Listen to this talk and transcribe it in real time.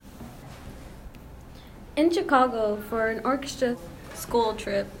In Chicago for an orchestra school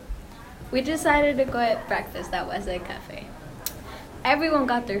trip, we decided to go at breakfast at Westside Cafe. Everyone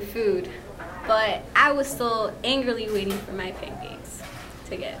got their food, but I was still angrily waiting for my pancakes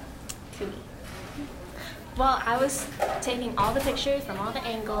to get to me. Well, I was taking all the pictures from all the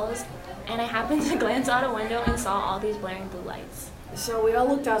angles, and I happened to glance out a window and saw all these blaring blue lights. So we all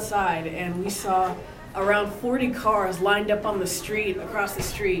looked outside and we saw around 40 cars lined up on the street, across the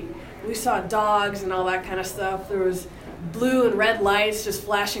street. We saw dogs and all that kind of stuff. There was blue and red lights just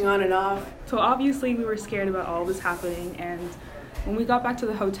flashing on and off. So obviously we were scared about all this happening, and when we got back to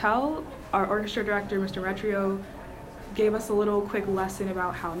the hotel, our orchestra director, Mr. Metrio, gave us a little quick lesson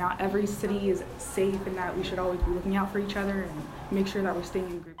about how not every city is safe and that we should always be looking out for each other and make sure that we're staying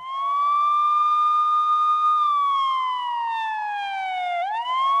in groups.